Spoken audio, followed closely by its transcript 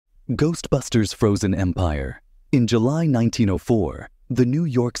Ghostbusters Frozen Empire. In July 1904, the New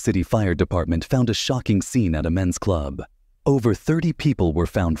York City Fire Department found a shocking scene at a men's club. Over 30 people were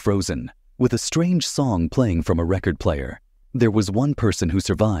found frozen, with a strange song playing from a record player. There was one person who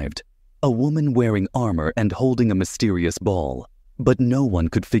survived, a woman wearing armor and holding a mysterious ball, but no one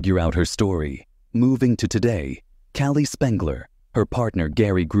could figure out her story. Moving to today, Callie Spengler, her partner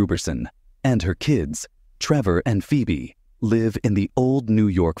Gary Grooberson, and her kids, Trevor and Phoebe, live in the old New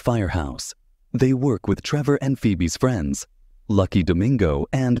York firehouse. They work with Trevor and Phoebe's friends, Lucky Domingo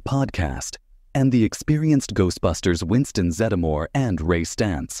and Podcast, and the experienced Ghostbusters Winston Zeddemore and Ray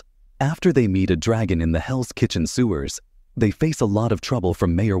Stantz. After they meet a dragon in the Hell's Kitchen sewers, they face a lot of trouble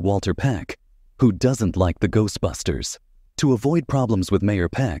from Mayor Walter Peck, who doesn't like the Ghostbusters. To avoid problems with Mayor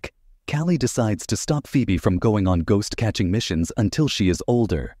Peck, Callie decides to stop Phoebe from going on ghost-catching missions until she is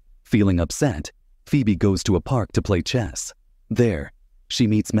older. Feeling upset, Phoebe goes to a park to play chess. There, she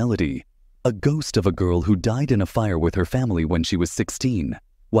meets Melody, a ghost of a girl who died in a fire with her family when she was 16.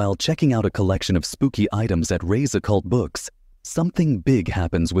 While checking out a collection of spooky items at Ray's occult books, something big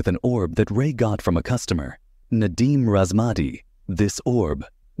happens with an orb that Ray got from a customer, Nadim Razmati. This orb,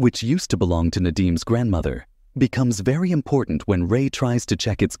 which used to belong to Nadim's grandmother, becomes very important when Ray tries to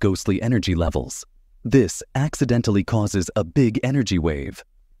check its ghostly energy levels. This accidentally causes a big energy wave,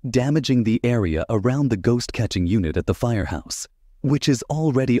 damaging the area around the ghost-catching unit at the firehouse, which is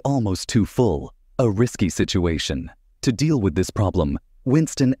already almost too full, a risky situation. To deal with this problem,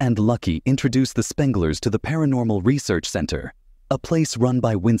 Winston and Lucky introduce the Spenglers to the Paranormal Research Center, a place run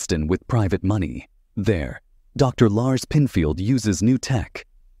by Winston with private money. There, Dr. Lars Pinfield uses new tech,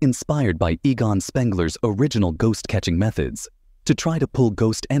 inspired by Egon Spengler's original ghost-catching methods, to try to pull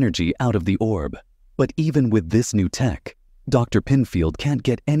ghost energy out of the orb. But even with this new tech, Dr. Pinfield can't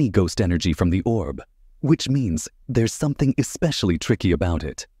get any ghost energy from the orb, which means there's something especially tricky about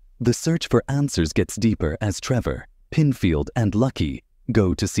it. The search for answers gets deeper as Trevor, Pinfield, and Lucky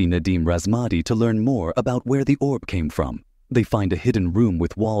go to see Nadim Razmati to learn more about where the orb came from. They find a hidden room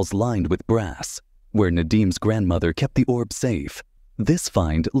with walls lined with brass, where Nadim's grandmother kept the orb safe. This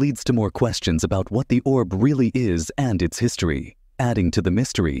find leads to more questions about what the orb really is and its history. Adding to the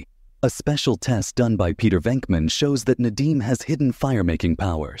mystery, a special test done by Peter Venkman shows that Nadim has hidden fire-making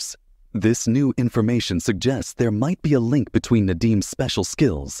powers. This new information suggests there might be a link between Nadim's special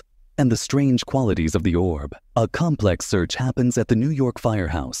skills and the strange qualities of the orb. A complex search happens at the New York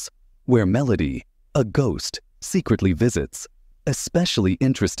firehouse, where Melody, a ghost, secretly visits, especially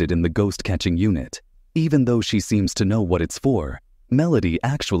interested in the ghost-catching unit. Even though she seems to know what it's for, Melody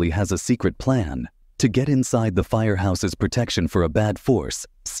actually has a secret plan to get inside the firehouse's protection for a bad force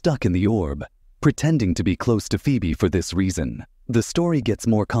stuck in the orb, pretending to be close to Phoebe for this reason. The story gets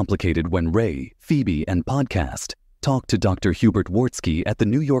more complicated when Ray, Phoebe, and Podcast talk to Dr. Hubert Wartsky at the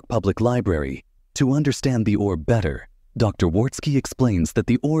New York Public Library to understand the orb better. Dr. Wartsky explains that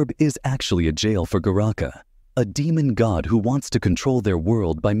the orb is actually a jail for Garraka, a demon god who wants to control their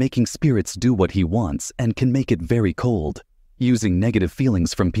world by making spirits do what he wants and can make it very cold, using negative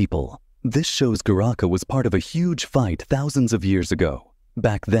feelings from people. This shows Garraka was part of a huge fight thousands of years ago.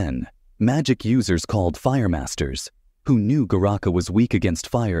 Back then, magic users called Fire Masters, who knew Garraka was weak against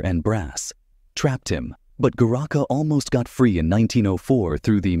fire and brass, trapped him, but Garraka almost got free in 1904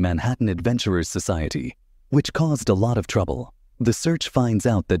 through the Manhattan Adventurers Society, which caused a lot of trouble. The search finds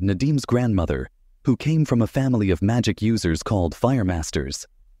out that Nadim's grandmother, who came from a family of magic users called Fire Masters,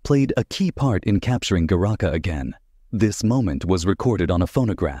 played a key part in capturing Garraka again. This moment was recorded on a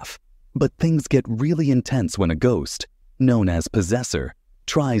phonograph. But things get really intense when a ghost, known as Possessor,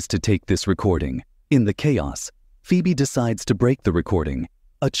 tries to take this recording. In the chaos, Phoebe decides to break the recording,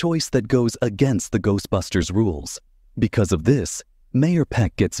 a choice that goes against the Ghostbusters rules. Because of this, Mayor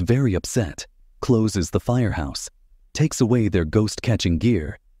Peck gets very upset, closes the firehouse, takes away their ghost-catching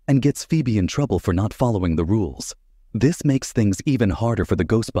gear, and gets Phoebe in trouble for not following the rules. This makes things even harder for the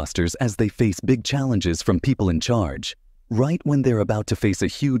Ghostbusters as they face big challenges from people in charge, right when they're about to face a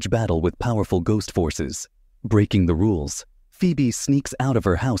huge battle with powerful ghost forces. Breaking the rules, Phoebe sneaks out of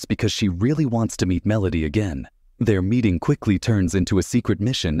her house because she really wants to meet Melody again. Their meeting quickly turns into a secret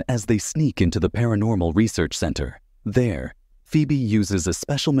mission as they sneak into the Paranormal Research Center. There, Phoebe uses a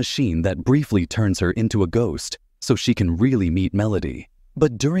special machine that briefly turns her into a ghost so she can really meet Melody.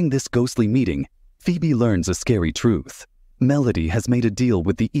 But during this ghostly meeting, Phoebe learns a scary truth. Melody has made a deal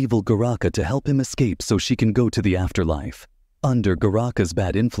with the evil Garraka to help him escape so she can go to the afterlife. Under Garraka's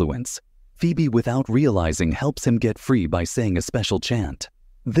bad influence, Phoebe, without realizing, helps him get free by saying a special chant.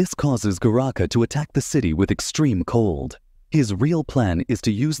 This causes Garraka to attack the city with extreme cold. His real plan is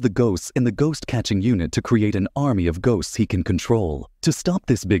to use the ghosts in the ghost-catching unit to create an army of ghosts he can control. To stop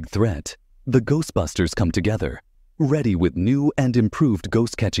this big threat, the Ghostbusters come together, ready with new and improved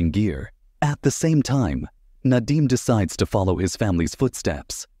ghost-catching gear. At the same time, Nadim decides to follow his family's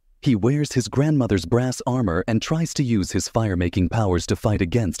footsteps. He wears his grandmother's brass armor and tries to use his fire-making powers to fight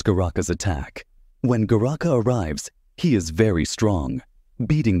against Garaka's attack. When Garaka arrives, he is very strong,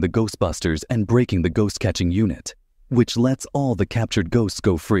 beating the Ghostbusters and breaking the ghost-catching unit, which lets all the captured ghosts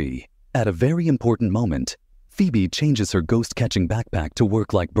go free. At a very important moment, Phoebe changes her ghost-catching backpack to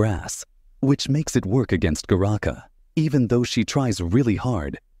work like brass, which makes it work against Garaka. Even though she tries really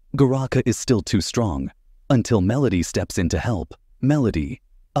hard, Garaka is still too strong, until Melody steps in to help. Melody,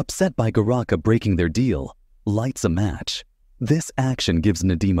 upset by Garaka breaking their deal, lights a match. This action gives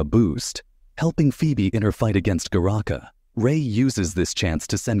Nadim a boost, helping Phoebe in her fight against Garaka. Ray uses this chance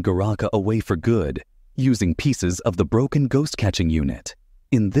to send Garaka away for good, using pieces of the broken ghost-catching unit.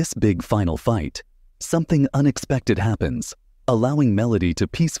 In this big final fight, something unexpected happens, allowing Melody to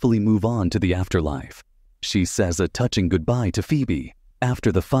peacefully move on to the afterlife. She says a touching goodbye to Phoebe.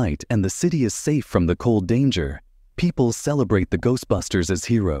 After the fight and the city is safe from the cold danger, people celebrate the Ghostbusters as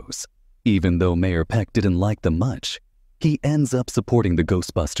heroes. Even though Mayor Peck didn't like them much, he ends up supporting the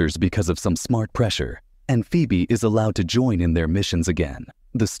Ghostbusters because of some smart pressure, and Phoebe is allowed to join in their missions again.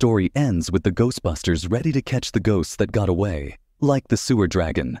 The story ends with the Ghostbusters ready to catch the ghosts that got away, like the Sewer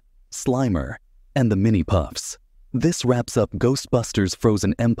Dragon, Slimer, and the Mini Puffs. This wraps up Ghostbusters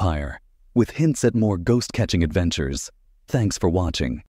Frozen Empire, with hints at more ghost-catching adventures. Thanks for watching.